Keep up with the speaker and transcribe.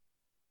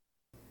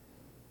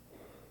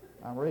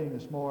I'm reading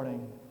this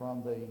morning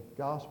from the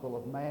Gospel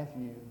of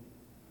Matthew,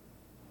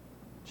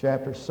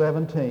 chapter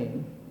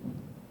 17,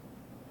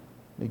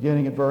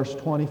 beginning at verse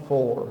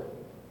 24.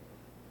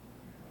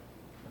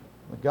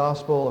 The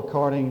Gospel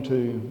according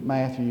to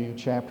Matthew,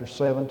 chapter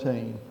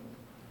 17,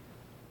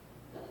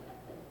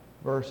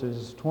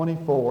 verses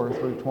 24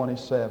 through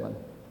 27.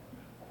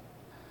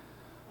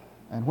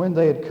 And when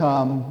they had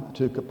come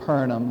to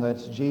Capernaum,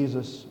 that's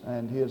Jesus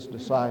and his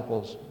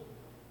disciples,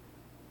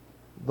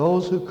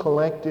 those who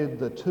collected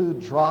the 2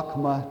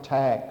 drachma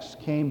tax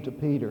came to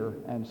Peter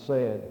and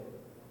said,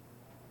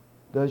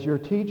 "Does your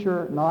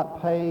teacher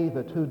not pay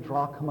the 2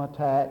 drachma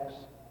tax?"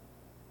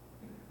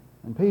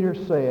 And Peter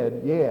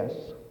said, "Yes."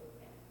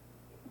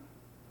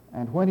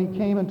 And when he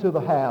came into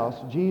the house,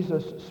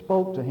 Jesus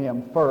spoke to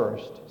him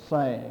first,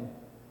 saying,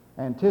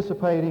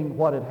 anticipating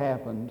what had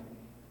happened,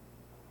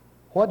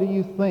 "What do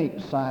you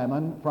think,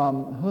 Simon?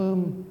 From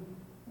whom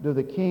do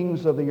the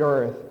kings of the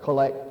earth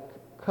collect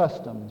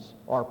customs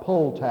or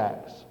poll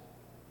tax?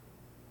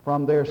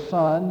 From their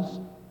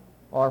sons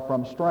or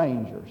from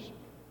strangers?"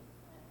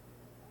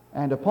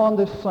 And upon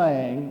this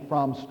saying,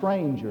 "From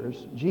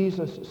strangers,"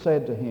 Jesus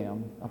said to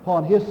him,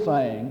 upon his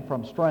saying,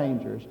 "From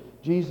strangers,"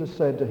 Jesus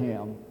said to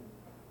him,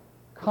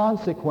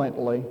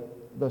 "Consequently,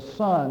 the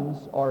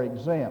sons are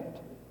exempt.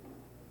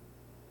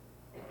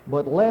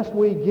 But lest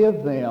we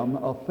give them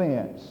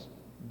offense,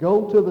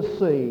 go to the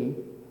sea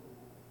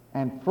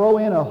and throw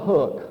in a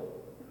hook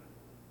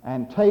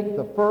and take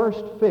the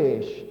first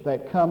fish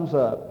that comes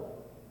up.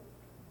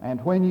 And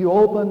when you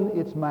open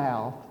its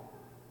mouth,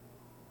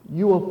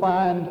 you will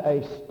find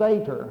a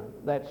stater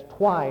that's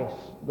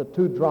twice the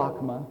 2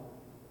 drachma.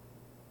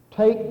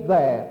 Take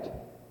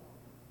that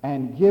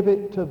and give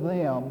it to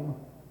them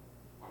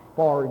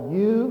for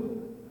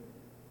you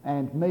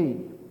and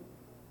me."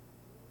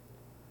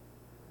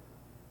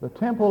 The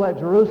temple at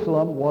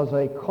Jerusalem was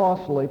a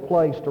costly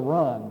place to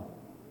run.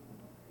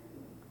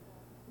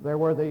 There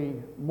were the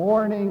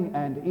morning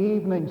and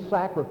evening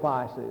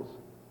sacrifices,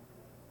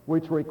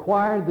 which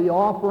required the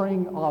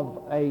offering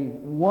of a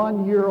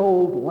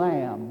 1-year-old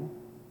lamb.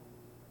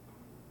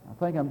 I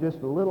think I'm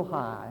just a little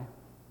high,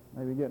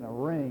 maybe getting a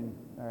ring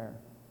there.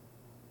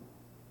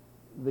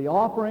 The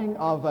offering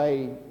of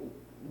a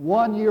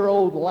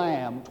 1-year-old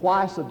lamb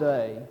twice a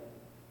day.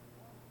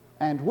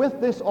 And with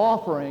this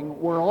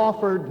offering were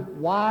offered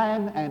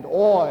wine and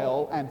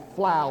oil and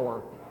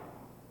flour.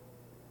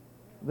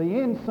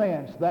 The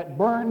incense that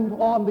burned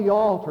on the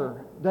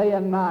altar day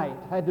and night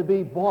had to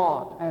be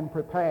bought and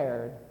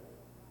prepared.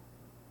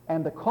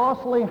 And the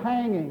costly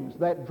hangings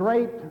that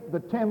draped the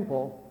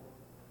temple,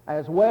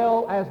 as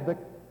well as the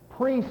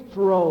priest's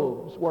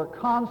robes, were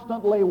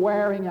constantly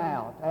wearing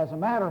out. As a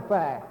matter of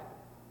fact,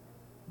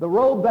 the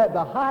robe that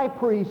the high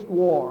priest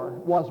wore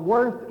was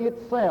worth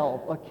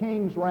itself a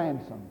king's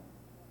ransom.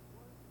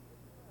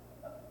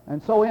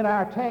 And so in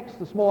our text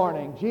this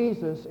morning,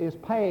 Jesus is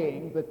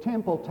paying the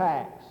temple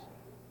tax.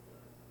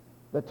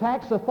 The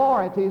tax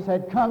authorities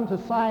had come to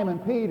Simon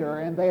Peter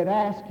and they had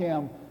asked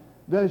him,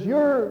 "Does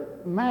your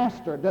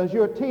master, does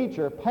your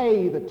teacher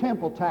pay the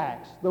temple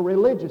tax, the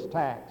religious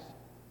tax?"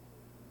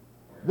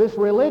 This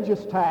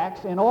religious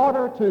tax, in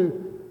order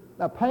to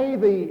pay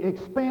the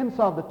expense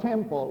of the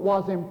temple,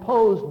 was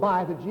imposed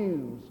by the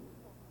Jews,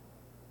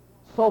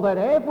 so that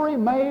every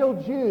male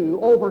Jew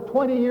over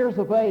 20 years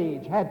of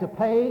age had to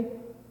pay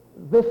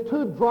this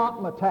 2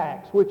 drachma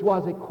tax, which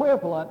was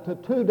equivalent to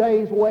 2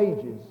 days'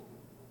 wages.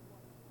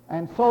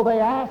 And so they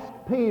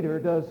asked Peter,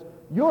 "Does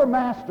your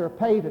master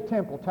pay the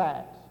temple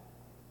tax?"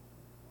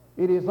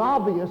 It is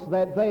obvious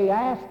that they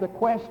asked the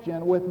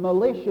question with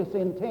malicious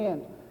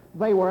intent.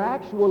 They were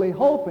actually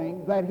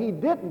hoping that he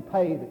didn't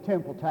pay the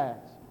temple tax,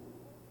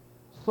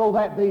 so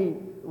that the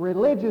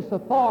religious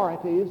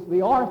authorities,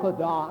 the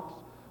Orthodox,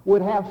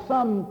 would have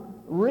some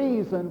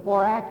reason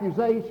for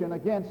accusation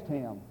against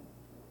him.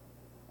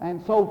 And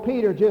so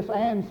Peter just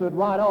answered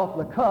right off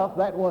the cuff.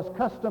 That was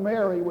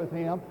customary with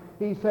him.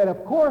 He said,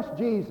 "Of course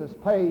Jesus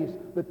pays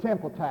the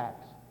temple tax."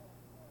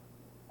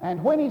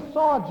 And when he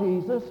saw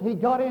Jesus, he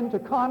got into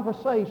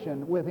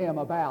conversation with him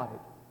about it.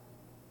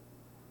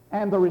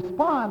 And the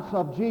response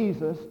of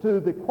Jesus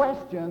to the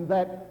question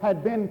that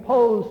had been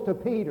posed to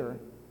Peter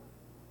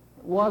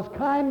was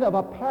kind of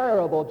a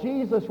parable.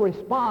 Jesus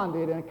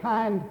responded in a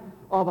kind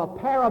of a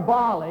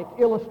parabolic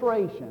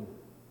illustration.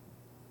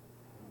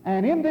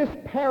 And in this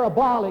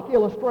parabolic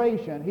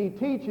illustration, he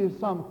teaches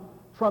some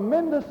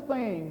tremendous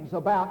things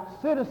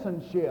about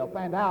citizenship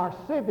and our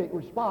civic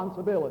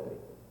responsibility.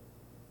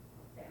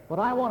 But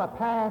I want to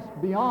pass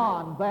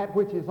beyond that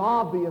which is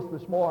obvious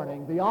this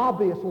morning, the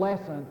obvious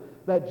lesson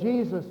that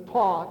Jesus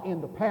taught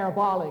in the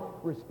parabolic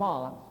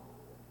response.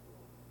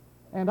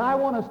 And I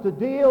want us to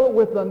deal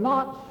with the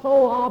not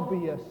so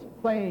obvious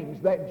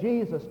things that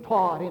Jesus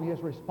taught in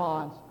his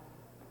response,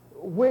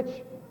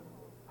 which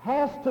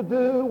has to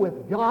do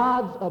with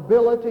God's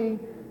ability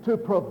to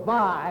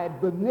provide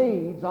the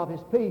needs of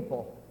his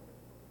people.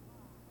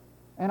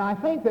 And I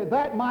think that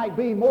that might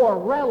be more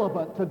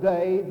relevant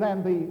today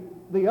than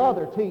the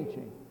other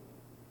teaching.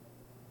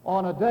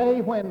 On a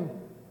day when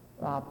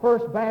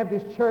First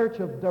Baptist Church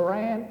of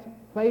Durant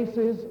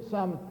faces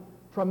some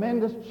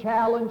tremendous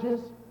challenges.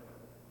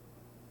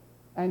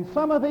 And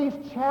some of these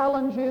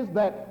challenges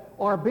that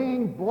are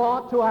being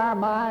brought to our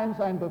minds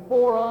and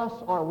before us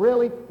are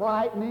really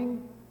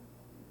frightening.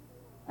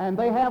 And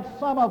they have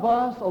some of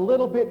us a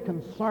little bit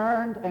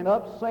concerned and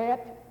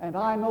upset, and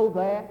I know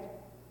that.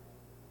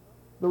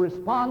 The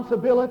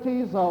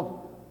responsibilities of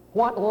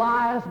what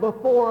lies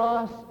before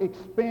us,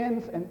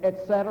 expense, and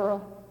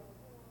etc.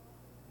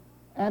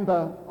 And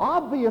the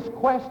obvious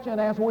question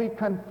as we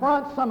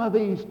confront some of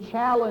these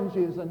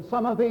challenges and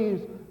some of these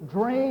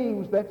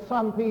dreams that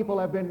some people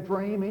have been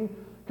dreaming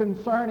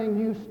concerning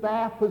new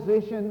staff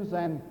positions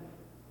and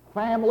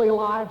family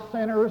life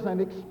centers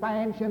and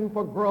expansion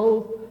for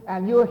growth,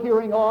 and you're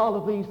hearing all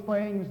of these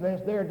things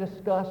as they're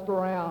discussed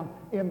around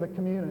in the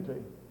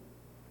community.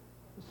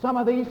 Some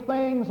of these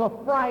things are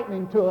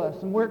frightening to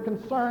us, and we're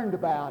concerned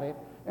about it,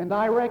 and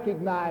I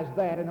recognize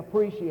that and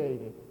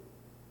appreciate it.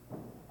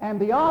 And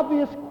the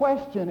obvious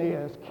question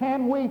is,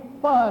 can we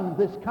fund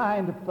this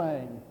kind of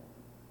thing?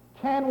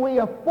 Can we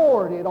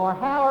afford it, or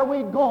how are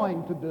we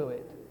going to do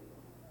it?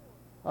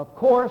 Of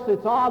course,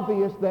 it's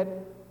obvious that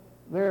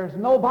there's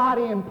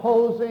nobody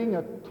imposing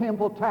a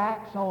temple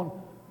tax on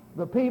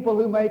the people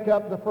who make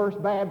up the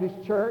First Baptist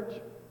Church.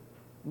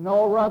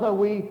 No, rather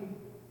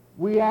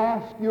we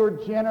ask your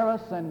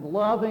generous and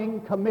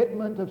loving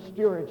commitment of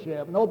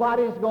stewardship.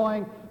 Nobody's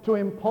going to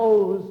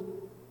impose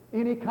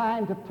any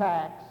kind of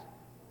tax.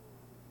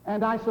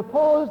 And I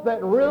suppose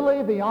that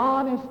really the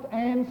honest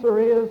answer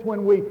is,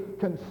 when we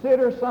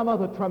consider some of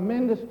the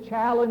tremendous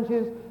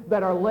challenges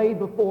that are laid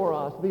before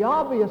us, the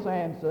obvious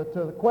answer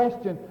to the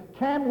question,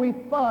 can we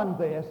fund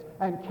this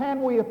and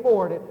can we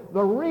afford it?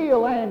 The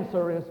real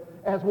answer is,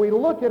 as we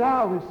look at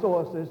our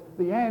resources,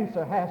 the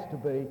answer has to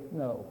be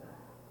no.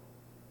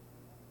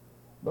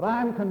 But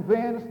I'm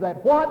convinced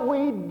that what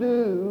we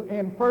do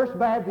in First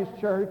Baptist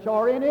Church,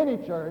 or in any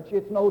church,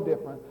 it's no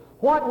different.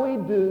 What we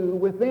do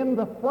within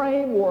the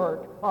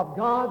framework of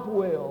God's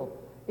will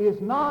is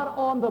not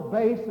on the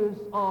basis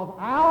of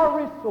our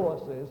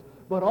resources,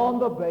 but on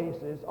the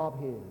basis of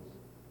His.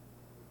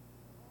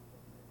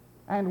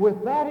 And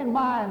with that in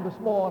mind this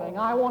morning,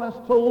 I want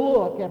us to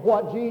look at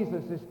what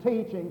Jesus is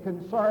teaching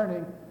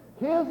concerning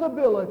His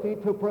ability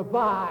to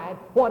provide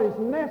what is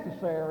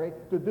necessary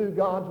to do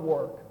God's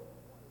work.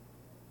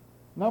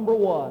 Number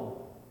one,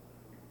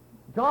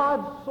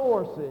 God's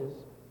sources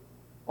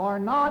are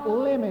not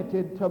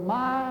limited to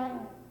my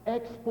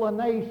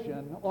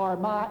explanation or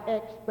my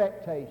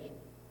expectation.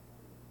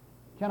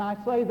 Can I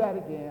say that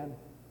again?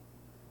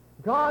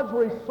 God's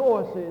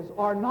resources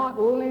are not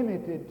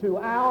limited to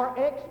our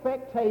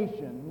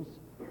expectations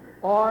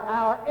or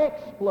our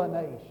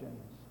explanations.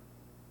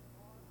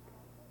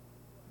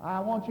 I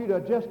want you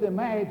to just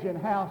imagine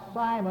how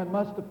Simon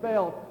must have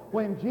felt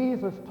when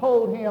Jesus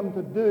told him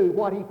to do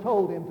what he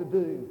told him to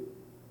do.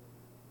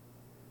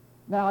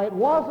 Now, it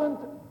wasn't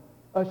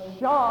a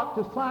shock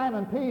to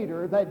Simon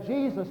Peter that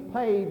Jesus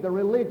paid the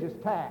religious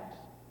tax.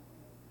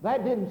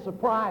 That didn't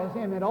surprise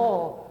him at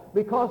all,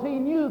 because he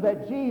knew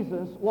that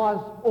Jesus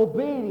was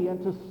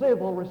obedient to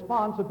civil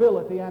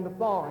responsibility and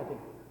authority.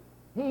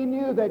 He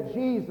knew that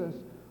Jesus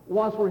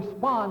was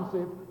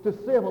responsive to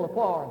civil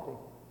authority.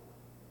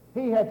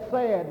 He had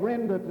said,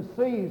 "Render to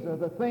Caesar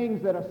the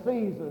things that are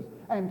Caesar's,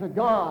 and to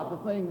God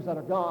the things that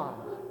are God's."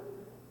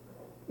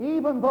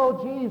 Even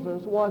though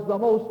Jesus was the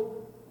most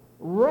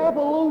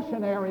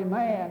revolutionary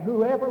man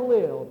who ever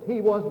lived,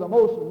 he was the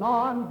most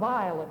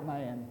nonviolent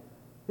man.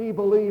 He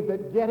believed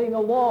that getting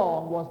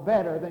along was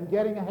better than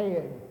getting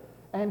ahead.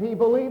 And he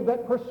believed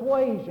that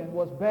persuasion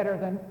was better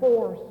than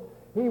force.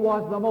 He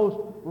was the most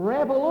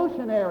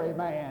revolutionary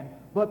man,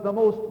 but the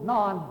most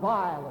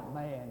nonviolent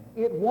man.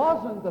 It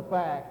wasn't the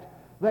fact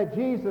that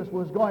Jesus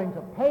was going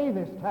to pay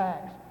this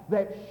tax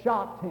that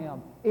shocked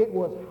him. It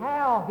was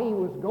how he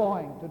was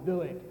going to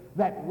do it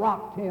that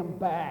rocked him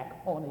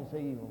back on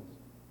his heels.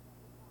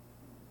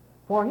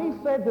 For he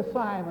said to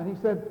Simon, he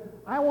said,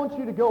 "I want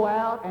you to go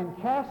out and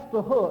cast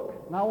the hook."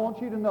 And I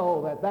want you to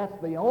know that that's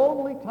the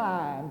only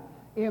time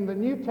in the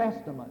New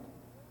Testament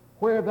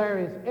where there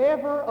is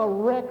ever a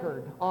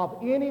record of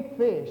any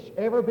fish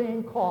ever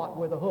being caught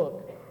with a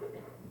hook.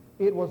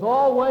 It was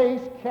always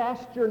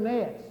cast your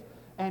nets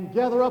and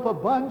gather up a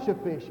bunch of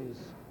fishes.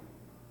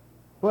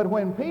 But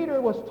when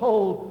Peter was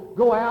told,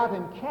 go out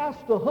and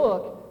cast the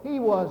hook,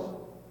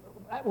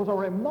 that was a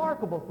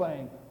remarkable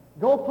thing.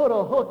 Go put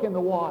a hook in the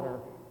water.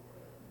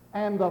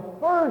 And the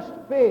first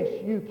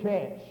fish you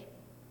catch,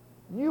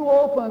 you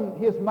open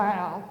his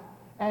mouth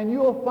and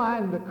you'll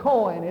find the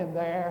coin in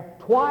there,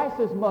 twice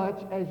as much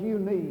as you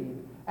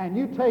need. And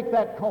you take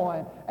that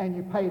coin and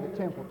you pay the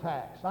temple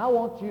tax. I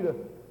want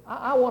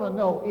to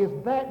know, is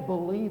that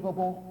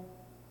believable?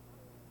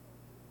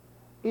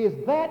 Is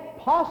that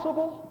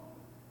possible?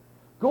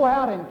 Go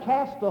out and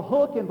cast a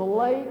hook in the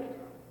lake,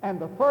 and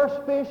the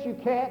first fish you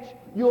catch,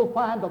 you'll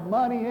find the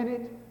money in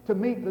it to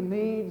meet the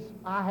needs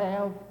I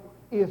have.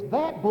 Is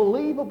that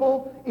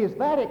believable? Is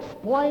that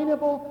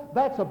explainable?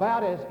 That is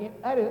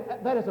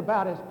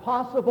about as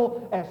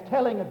possible as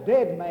telling a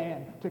dead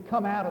man to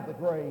come out of the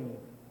grave.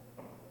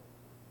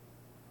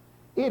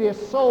 It is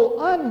so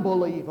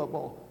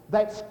unbelievable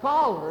that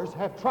scholars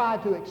have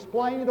tried to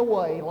explain it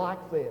away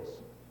like this.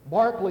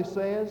 Barclay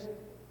says,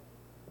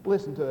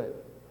 listen to it.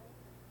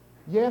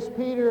 Yes,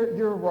 Peter,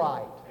 you're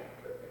right.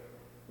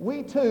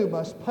 We too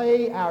must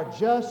pay our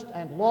just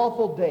and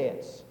lawful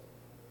debts.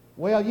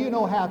 Well, you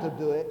know how to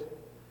do it.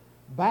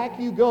 Back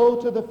you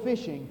go to the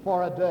fishing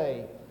for a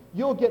day.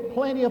 You'll get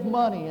plenty of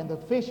money in the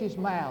fish's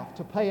mouth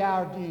to pay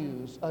our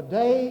dues. A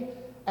day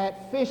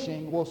at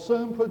fishing will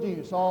soon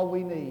produce all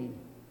we need.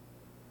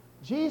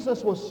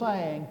 Jesus was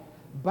saying,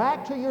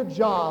 back to your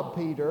job,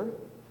 Peter.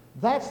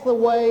 That's the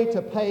way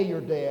to pay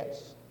your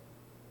debts.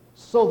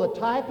 So the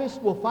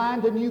typist will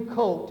find a new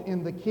coat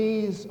in the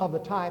keys of the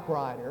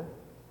typewriter,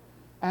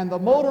 and the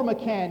motor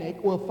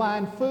mechanic will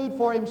find food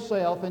for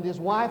himself and his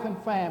wife and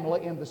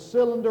family in the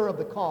cylinder of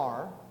the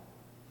car,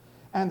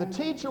 and the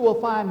teacher will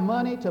find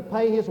money to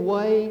pay his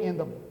way in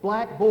the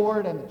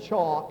blackboard and the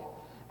chalk,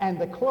 and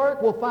the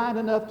clerk will find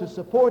enough to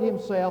support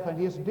himself and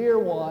his dear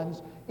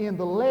ones in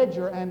the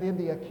ledger and in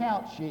the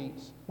account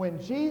sheets.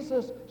 When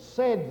Jesus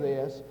said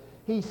this,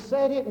 he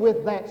said it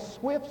with that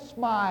swift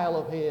smile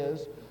of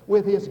his,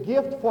 with his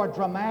gift for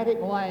dramatic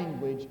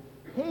language.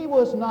 He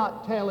was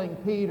not telling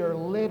Peter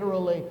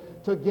literally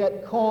to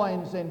get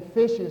coins in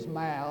fishes'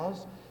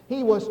 mouths.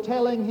 He was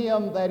telling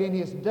him that in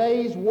his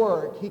day's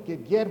work he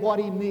could get what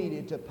he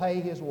needed to pay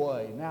his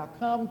way. Now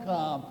come,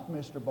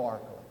 Mr.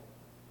 Barclay.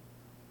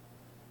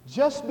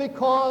 Just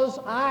because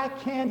I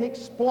can't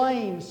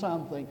explain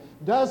something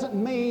doesn't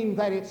mean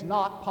that it's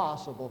not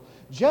possible.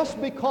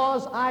 Just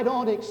because I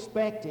don't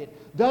expect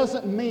it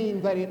doesn't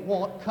mean that it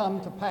won't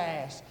come to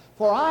pass.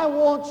 For I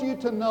want you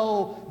to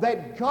know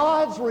that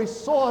God's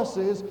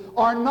resources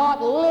are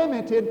not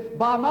limited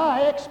by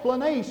my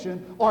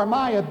explanation or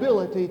my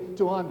ability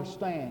to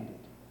understand it.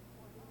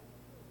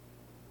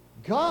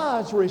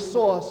 God's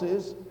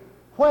resources,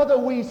 whether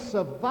we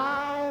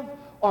survive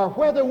or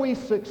whether we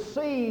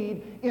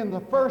succeed in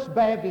the First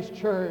Baptist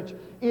Church,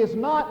 is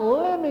not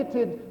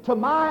limited to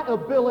my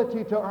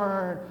ability to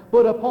earn,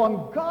 but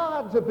upon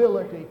God's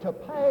ability to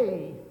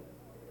pay.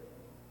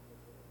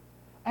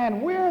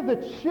 And we're the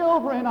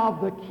children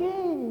of the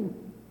King.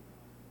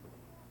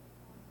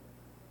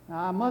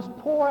 Now, I must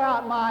pour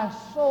out my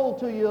soul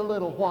to you a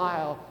little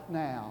while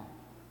now,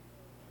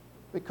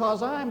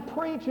 because I'm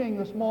preaching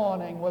this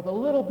morning with a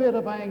little bit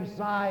of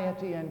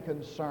anxiety and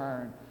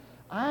concern.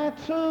 I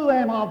too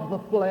am of the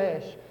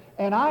flesh,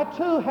 and I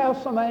too have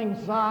some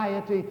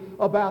anxiety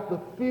about the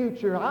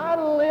future. I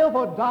live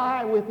or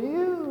die with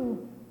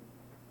you.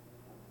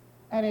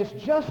 And it's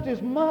just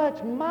as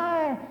much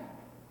my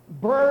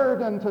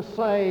burden to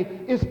say,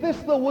 is this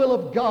the will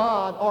of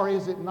God or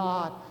is it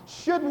not?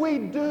 Should we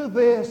do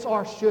this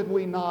or should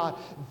we not?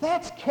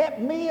 That's kept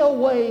me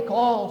awake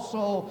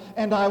also,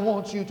 and I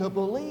want you to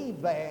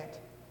believe that.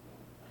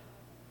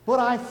 But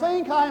I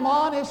think I'm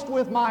honest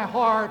with my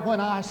heart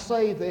when I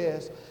say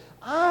this.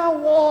 I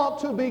want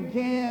to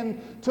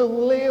begin to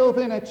live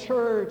in a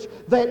church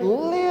that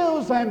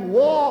lives and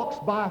walks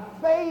by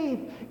faith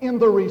in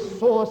the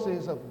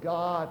resources of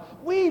God.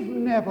 We've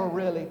never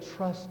really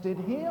trusted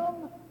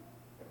Him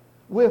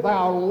with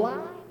our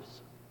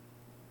lives.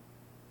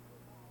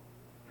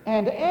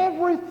 And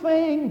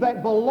everything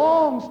that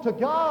belongs to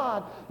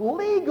God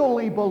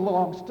legally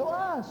belongs to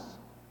us.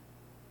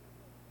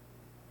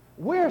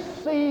 We're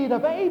seed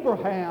of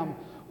Abraham.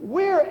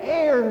 We're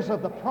heirs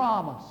of the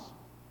promise.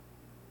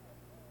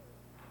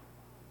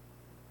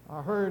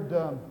 I heard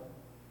a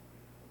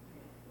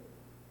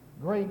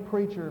great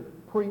preacher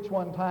preach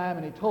one time,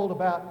 and he told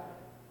about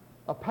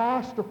a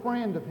pastor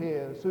friend of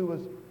his who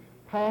was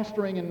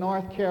pastoring in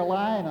North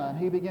Carolina, and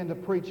he began to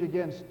preach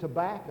against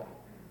tobacco.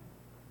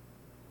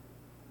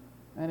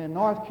 And in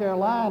North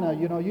Carolina,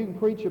 you know, you can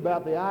preach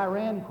about the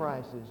Iran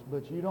crisis,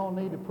 but you don't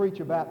need to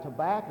preach about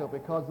tobacco,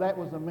 because that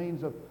was a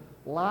means of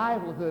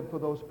livelihood for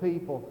those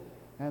people.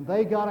 And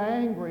they got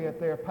angry at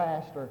their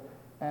pastor,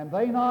 and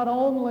they not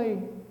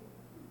only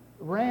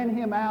ran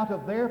him out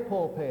of their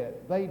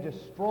pulpit, they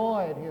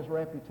destroyed his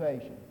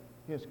reputation,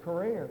 his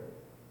career.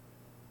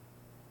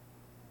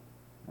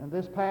 And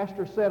this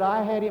pastor said,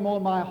 I had him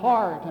on my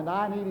heart, and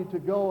I needed to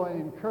go and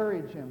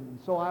encourage him. And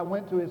so I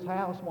went to his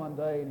house one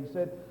day, and he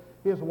said,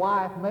 his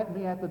wife met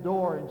me at the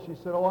door, and she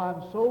said, oh,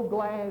 I'm so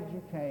glad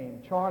you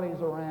came. Charlie's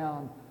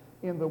around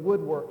in the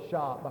woodwork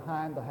shop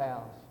behind the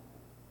house.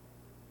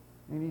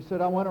 And he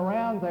said, I went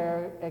around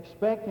there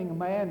expecting a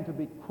man to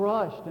be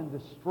crushed and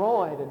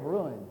destroyed and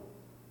ruined.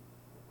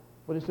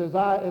 But he says,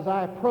 as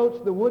I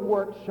approached the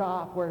woodwork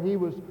shop where he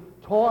was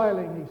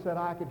toiling, he said,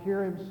 I could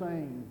hear him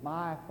sing,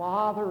 my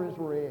Father is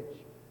rich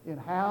in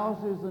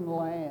houses and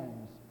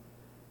lands.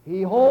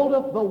 He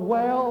holdeth the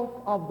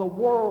wealth of the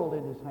world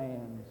in his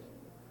hands,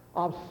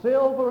 of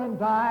silver and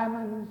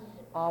diamonds,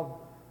 of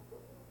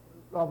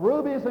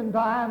rubies and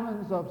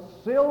diamonds, of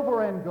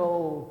silver and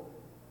gold.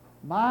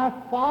 My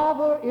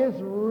Father is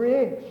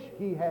rich.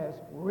 He has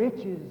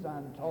riches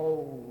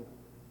untold.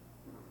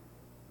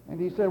 And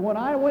he said, when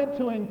I went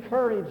to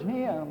encourage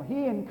him,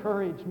 he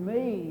encouraged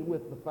me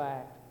with the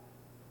fact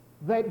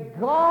that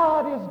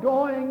God is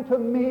going to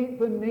meet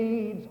the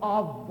needs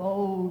of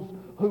those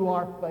who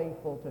are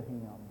faithful to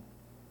him.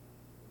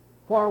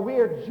 For we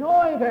are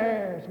joint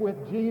heirs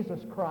with Jesus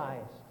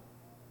Christ.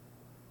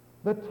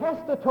 The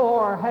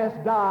testator has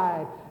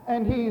died,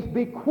 and he's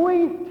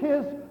bequeathed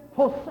his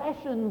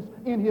possessions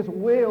in his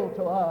will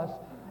to us.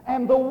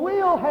 And the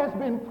will has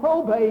been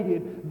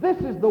probated. This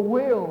is the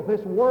will,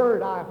 this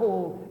word I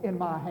hold in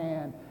my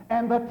hand.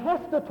 And the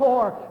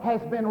testator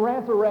has been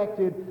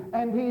resurrected,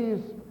 and he's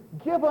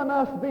given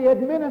us the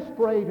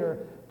administrator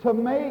to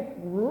make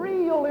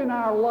real in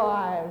our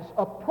lives,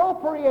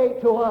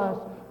 appropriate to us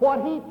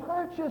what he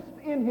purchased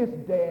in his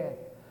death.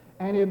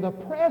 And in the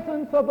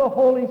presence of the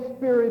Holy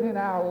Spirit in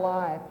our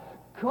life,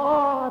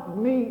 God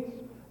meets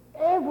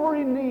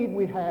every need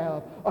we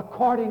have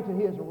according to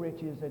his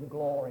riches and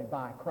glory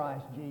by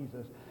Christ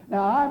Jesus.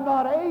 Now, I'm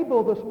not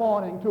able this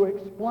morning to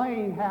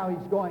explain how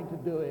he's going to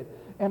do it,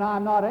 and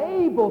I'm not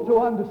able to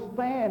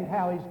understand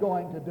how he's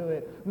going to do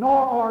it, nor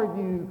are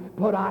you,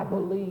 but I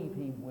believe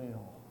he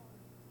will.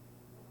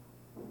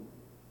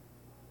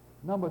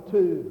 Number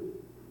two,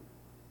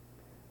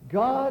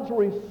 God's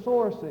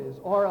resources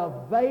are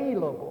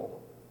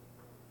available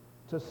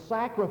to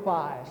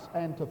sacrifice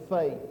and to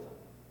faith.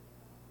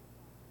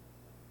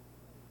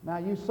 Now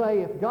you say,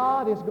 if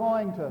God is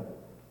going to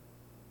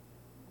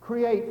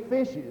create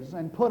fishes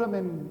and put them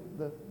in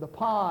the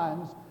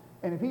ponds,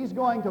 and if he's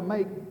going to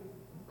make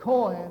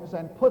coins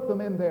and put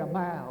them in their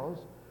mouths,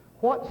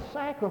 what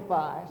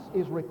sacrifice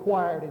is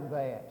required in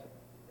that?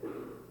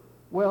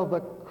 Well, the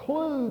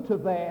clue to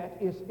that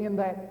is in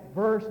that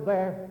verse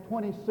there,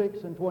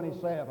 26 and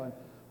 27,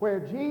 where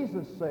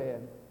Jesus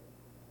said,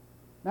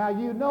 now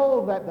you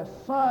know that the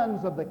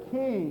sons of the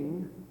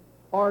king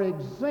are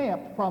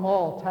exempt from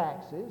all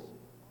taxes,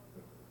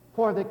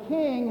 for the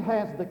king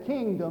has the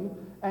kingdom,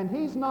 and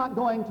he's not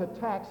going to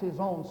tax his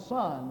own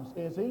sons,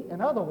 is he?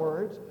 In other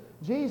words,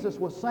 Jesus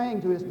was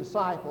saying to his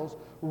disciples,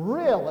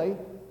 really,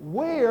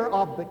 we're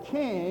of the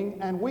king,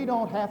 and we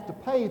don't have to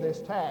pay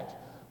this tax.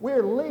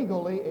 We're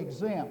legally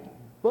exempt.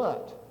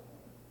 But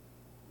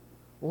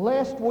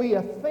lest we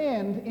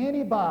offend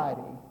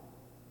anybody,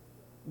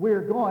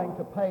 we're going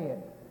to pay it.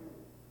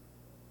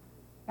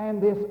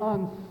 And this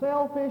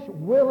unselfish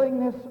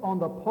willingness on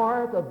the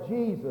part of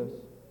Jesus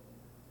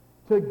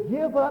to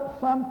give up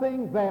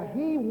something that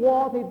he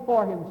wanted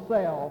for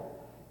himself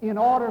in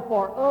order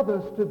for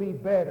others to be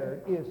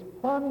bettered is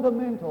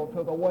fundamental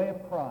to the way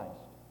of Christ.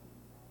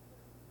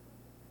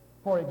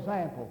 For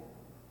example,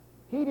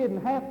 he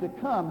didn't have to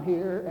come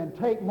here and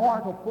take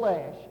mortal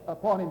flesh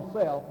upon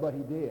himself, but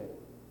he did.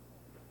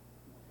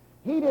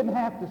 He didn't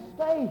have to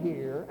stay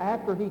here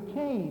after he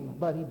came,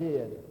 but he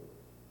did.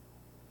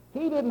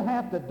 He didn't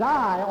have to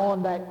die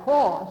on that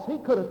cross. He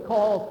could have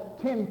called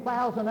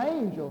 10,000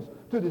 angels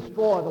to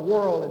destroy the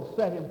world and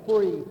set him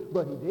free,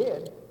 but he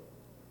did.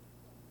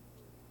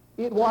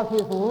 It was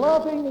his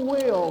loving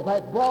will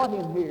that brought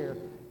him here.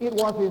 It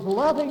was his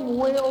loving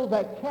will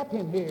that kept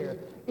him here.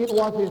 It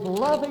was his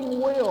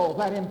loving will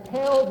that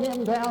impelled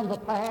him down the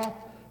path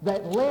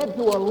that led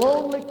to a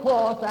lonely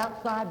cross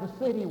outside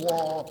the city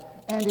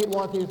wall. And it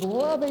was his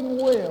loving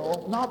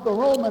will, not the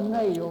Roman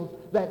nails,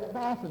 that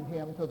fastened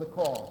him to the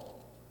cross.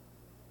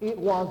 It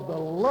was the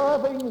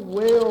loving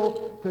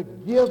will to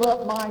give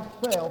up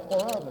myself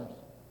for others.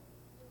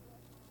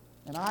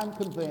 And I'm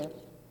convinced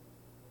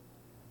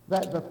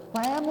that the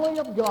family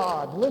of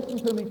God, listen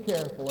to me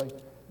carefully,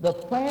 the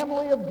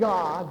family of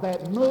God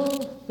that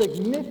moves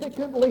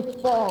significantly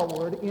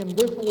forward in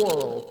this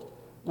world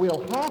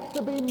will have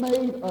to be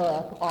made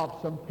up of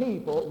some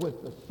people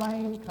with the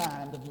same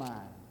kind of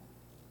mind.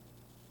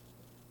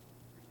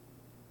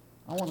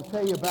 I want to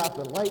tell you about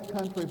the Lake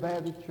Country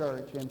Baptist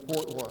Church in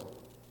Fort Worth.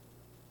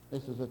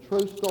 This is a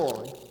true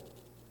story.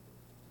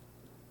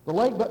 The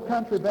Lake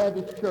Country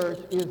Baptist Church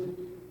is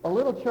a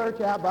little church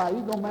out by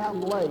Eagle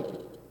Mountain Lake,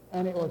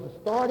 and it was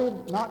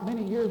started not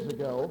many years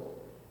ago,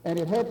 and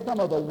it had some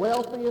of the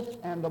wealthiest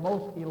and the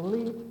most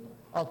elite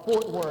of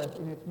Fort Worth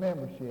in its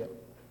membership.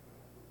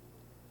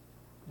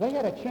 They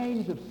had a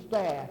change of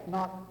staff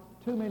not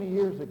too many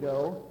years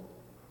ago,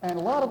 and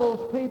a lot of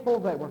those people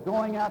that were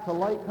going out to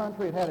Lake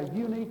Country and had a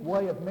unique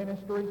way of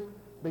ministry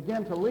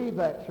began to leave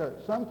that church.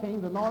 Some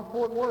came to North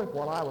Fort Worth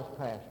while I was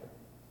pastor.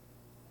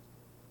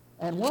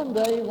 And one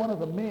day, one of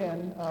the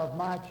men of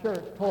my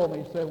church told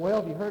me, he said,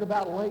 well, have you heard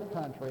about Lake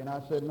Country? And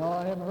I said, no,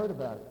 I haven't heard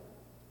about it.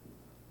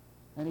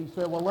 And he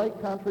said, well, Lake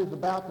Country is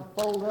about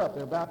to fold up.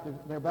 They're about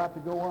to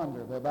go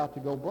under. They're about to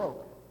go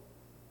broke.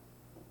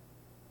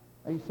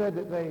 And he said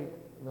that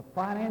the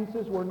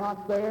finances were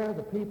not there,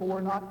 the people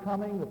were not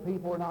coming, the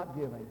people were not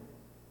giving.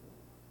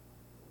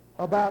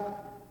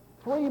 About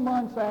 3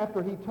 months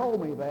after he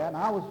told me that, and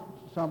I was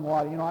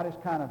somewhat, I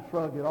just kind of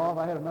shrugged it off.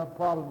 I had enough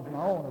problems of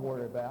my own to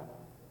worry about.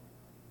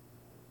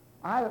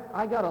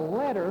 I got a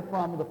letter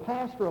from the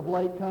pastor of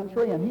Lake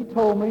Country, and he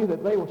told me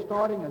that they were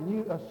starting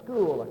a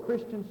school, a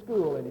Christian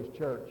school in his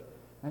church.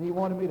 And he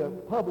wanted me to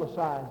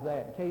publicize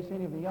that in case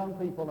any of the young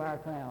people in our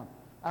town,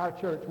 our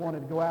church, wanted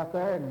to go out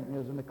there, and it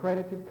was an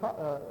accredited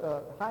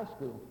high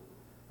school.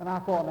 And I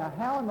thought, now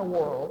how in the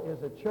world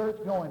is a church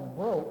going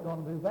broke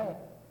going to do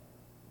that?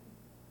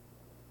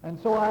 And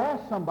so I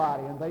asked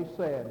somebody, and they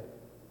said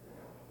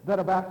that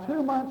about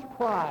 2 months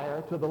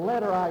prior to the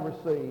letter I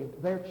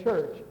received, their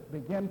church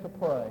began to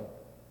pray.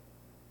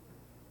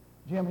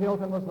 Jim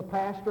Hilton was the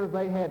pastor.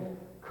 They had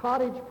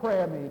cottage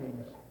prayer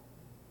meetings.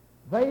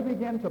 They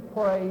began to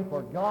pray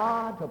for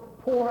God to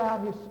pour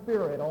out his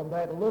Spirit on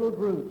that little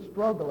group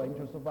struggling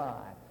to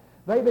survive.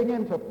 They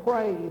began to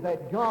pray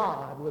that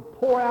God would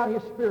pour out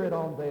his Spirit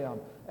on them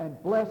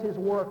and bless his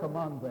work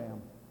among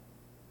them.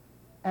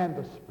 And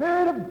the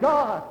Spirit of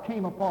God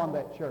came upon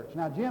that church.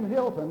 Now, Jim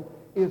Hilton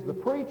is the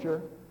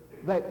preacher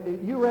that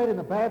you read in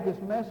the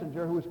Baptist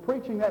Messenger, who was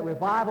preaching that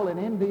revival in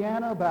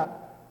Indiana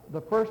about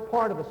the first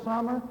part of the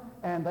summer,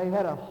 and they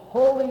had a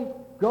Holy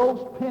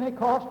Ghost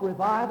Pentecost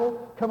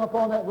revival come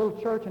upon that little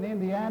church in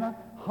Indiana.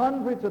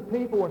 Hundreds of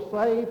people were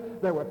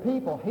saved. There were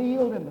people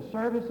healed in the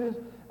services,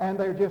 and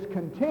they're just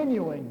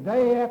continuing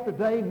day after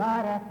day,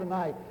 night after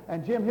night.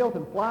 And Jim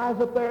Hilton flies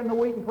up there in the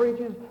week and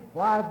preaches,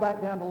 flies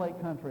back down to Lake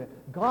Country.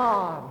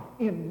 God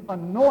in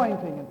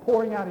anointing and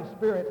pouring out his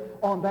Spirit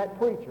on that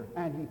preacher.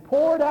 And he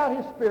poured out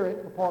his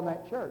Spirit upon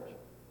that church.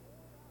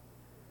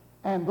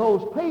 And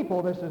those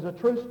people, this is a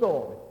true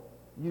story.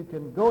 You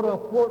can go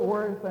to Fort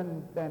Worth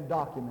and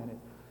document it.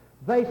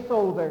 They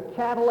sold their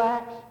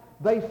Cadillacs.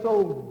 They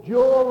sold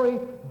jewelry.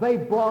 They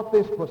brought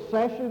these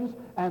processions,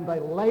 and they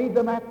laid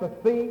them at the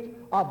feet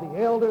of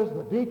the elders,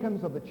 the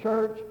deacons of the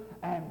church,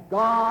 and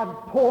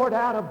God poured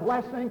out a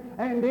blessing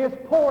and is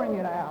pouring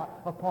it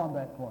out upon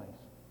that place.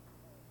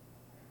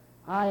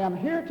 I am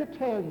here to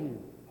tell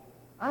you,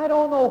 I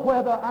don't know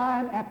whether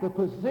I'm at the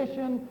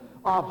position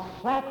of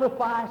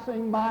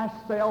sacrificing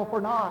myself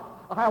or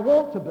not. I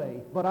want to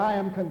be, but I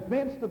am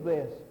convinced of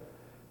this,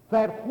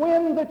 that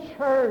when the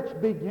church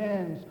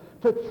begins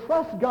to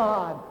trust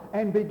God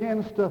and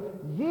begins to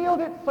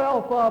yield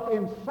itself up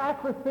in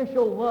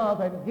sacrificial love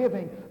and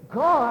giving,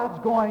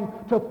 God's going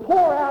to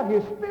pour out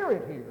his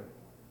Spirit here.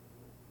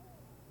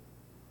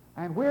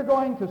 And we're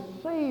going to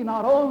see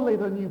not only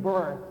the new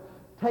birth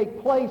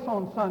take place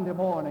on Sunday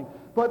morning,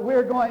 but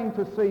we're going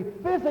to see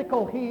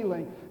physical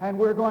healing, and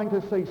we're going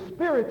to see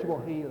spiritual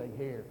healing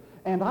here.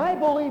 And I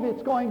believe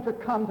it's going to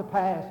come to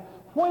pass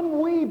when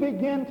we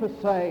begin to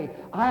say,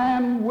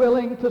 I'm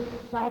willing to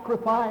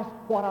sacrifice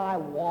what I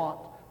want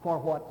for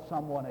what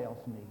someone else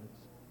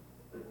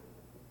needs.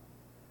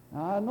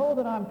 Now, I know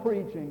that I'm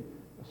preaching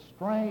a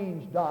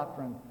strange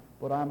doctrine,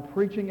 but I'm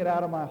preaching it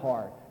out of my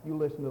heart. You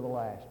listen to the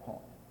last point.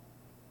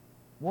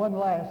 One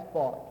last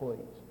thought, please.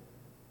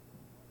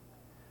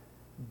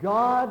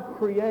 God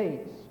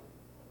creates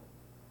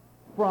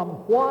from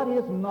what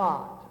is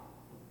not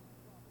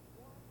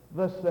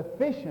the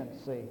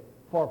sufficiency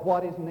for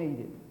what is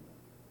needed.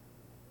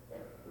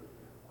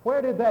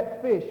 Where did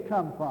that fish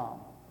come from?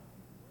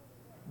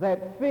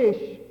 That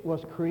fish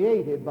was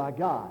created by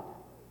God.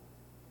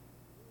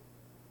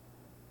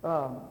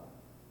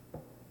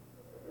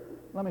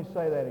 Let me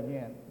say that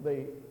again.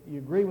 You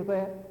agree with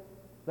that?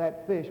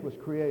 That fish was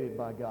created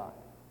by God.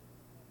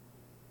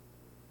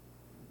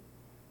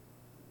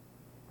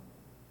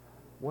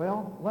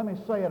 Well, let me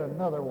say it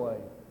another way.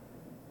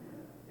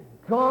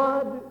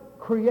 God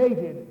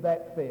created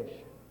that fish.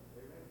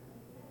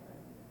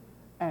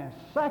 And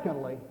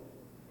secondly,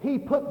 he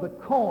put the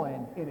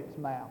coin in its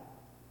mouth.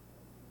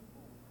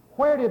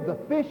 Where did the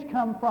fish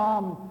come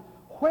from?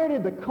 Where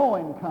did the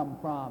coin come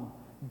from?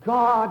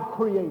 God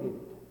created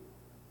it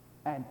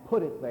and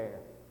put it there.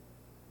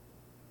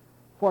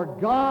 For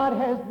God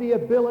has the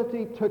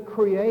ability to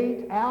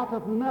create out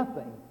of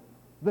nothing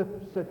the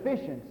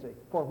sufficiency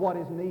for what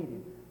is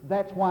needed.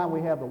 That's why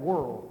we have the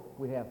world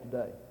we have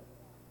today.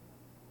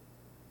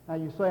 Now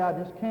you say, I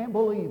just can't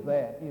believe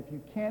that. If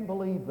you can't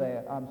believe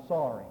that, I'm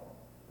sorry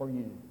for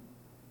you.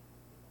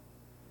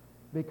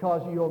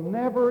 Because you'll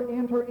never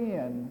enter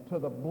into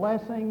the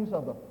blessings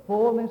of the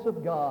fullness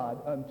of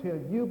God until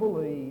you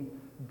believe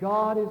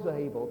God is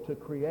able to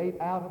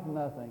create out of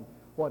nothing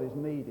what is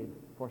needed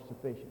for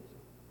sufficiency.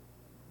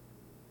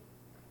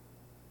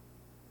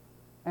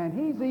 And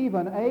he's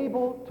even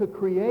able to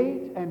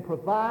create and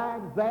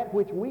provide that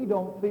which we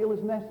don't feel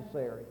is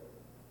necessary.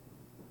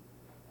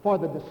 For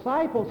the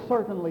disciples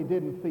certainly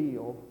didn't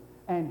feel,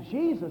 and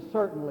Jesus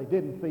certainly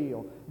didn't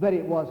feel, that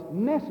it was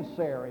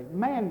necessary,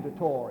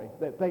 mandatory,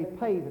 that they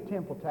pay the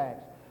temple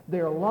tax.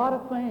 There are a lot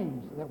of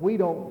things that we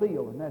don't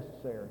feel are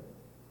necessary.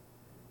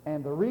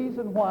 And the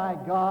reason why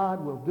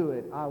God will do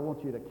it, I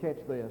want you to catch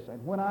this.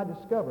 And when I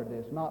discovered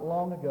this not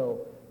long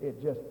ago,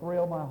 it just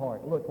thrilled my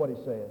heart. Look what he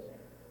says.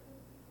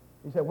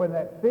 He said, when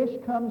that fish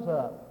comes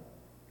up,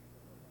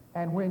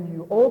 and when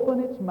you open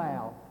its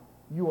mouth,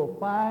 you will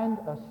find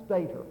a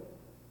stater.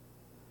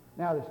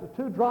 Now, there's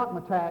the 2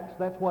 drachma tax.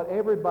 That's what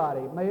everybody,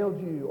 male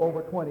Jew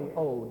over 20,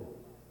 owed.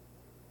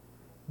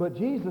 But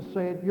Jesus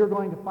said, you're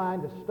going to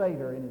find a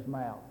stater in his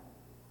mouth.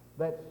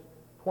 That's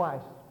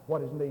twice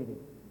what is needed.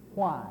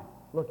 Why?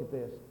 Look at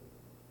this.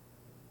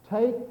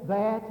 Take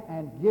that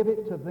and give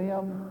it to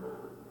them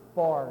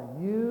for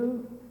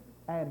you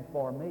and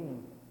for me.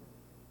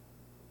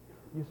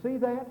 You see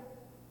that?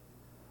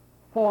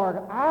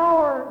 For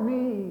our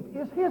need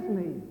is his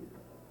need.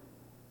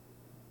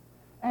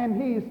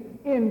 And he's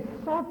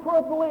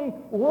inseparably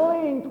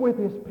linked with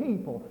his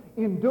people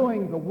in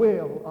doing the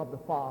will of the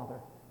Father.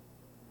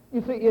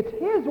 You see, it's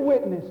his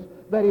witness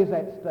that is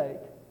at stake.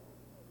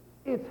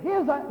 It's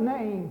his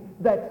name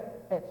that's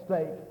at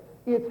stake.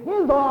 It's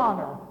his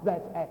honor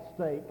that's at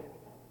stake.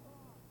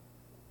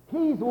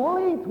 He's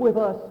linked with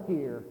us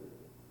here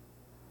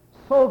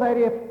so that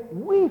if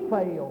we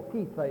fail,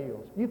 he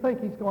fails. You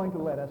think he's going to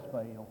let us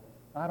fail?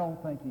 I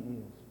don't think he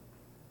is.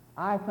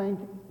 I think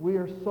we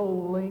are so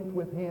linked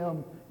with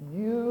him,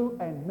 you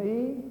and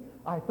me.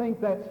 I think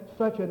that's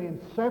such an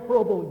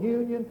inseparable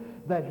union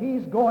that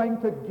he's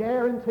going to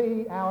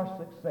guarantee our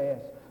success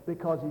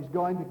because he's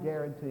going to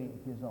guarantee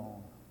his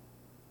own.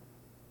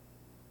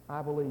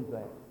 I believe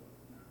that.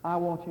 I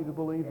want you to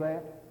believe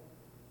that.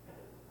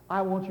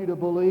 I want you to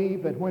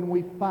believe that when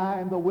we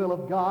find the will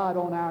of God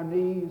on our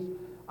knees,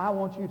 I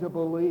want you to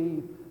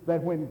believe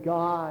that when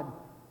God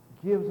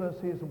gives us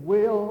his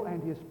will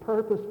and his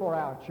purpose for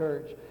our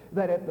church,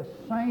 that at the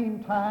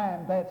same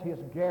time that's his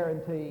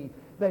guarantee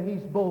that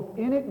he's both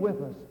in it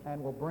with us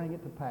and will bring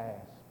it to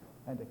pass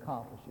and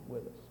accomplish it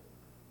with us.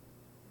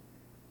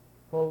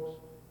 Folks,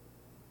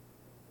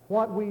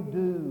 what we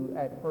do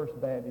at First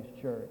Baptist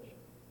Church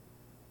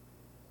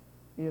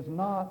is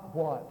not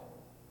what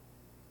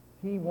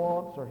he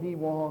wants or he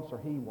wants or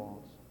he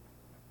wants.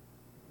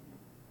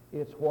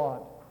 It's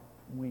what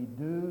we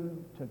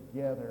do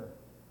together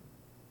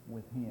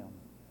with him.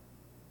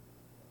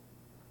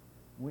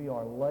 We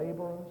are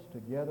laborers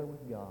together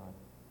with God.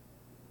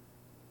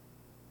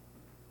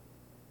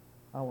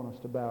 I want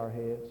us to bow our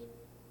heads.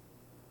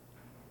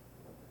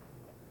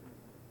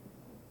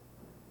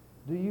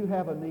 Do you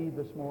have a need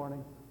this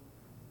morning?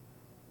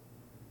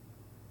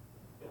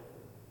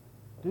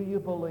 Do you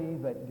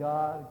believe that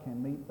God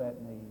can meet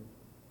that need?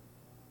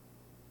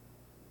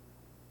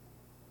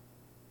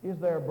 Is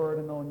there a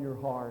burden on your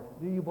heart?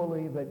 Do you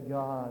believe that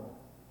God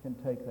can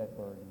take that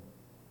burden?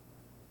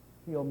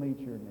 He'll meet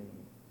your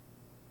need.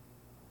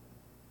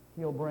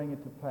 He'll bring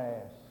it to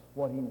pass,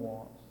 what he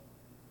wants.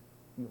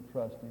 You'll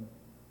trust him.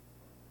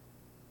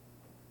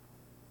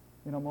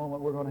 In a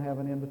moment, we're going to have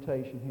an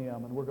invitation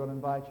hymn, and we're going to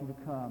invite you to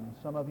come.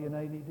 Some of you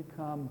may need to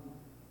come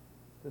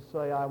to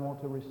say, I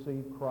want to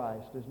receive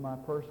Christ as my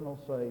personal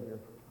Savior.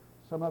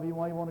 Some of you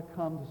may want to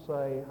come to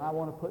say, I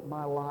want to put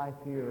my life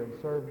here and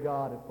serve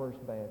God at First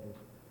Baptist.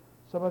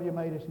 Some of you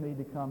may just need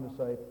to come to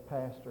say,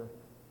 Pastor,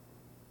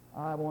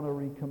 I want to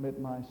recommit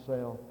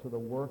myself to the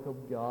work of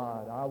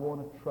God. I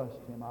want to trust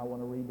him. I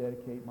want to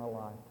rededicate my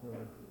life to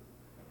him.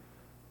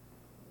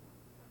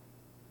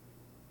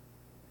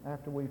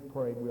 After we've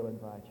prayed, we'll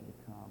invite you to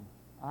come.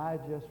 I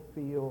just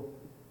feel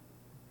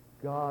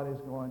God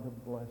is going to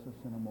bless us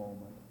in a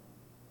moment.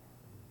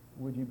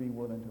 Would you be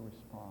willing to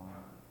respond?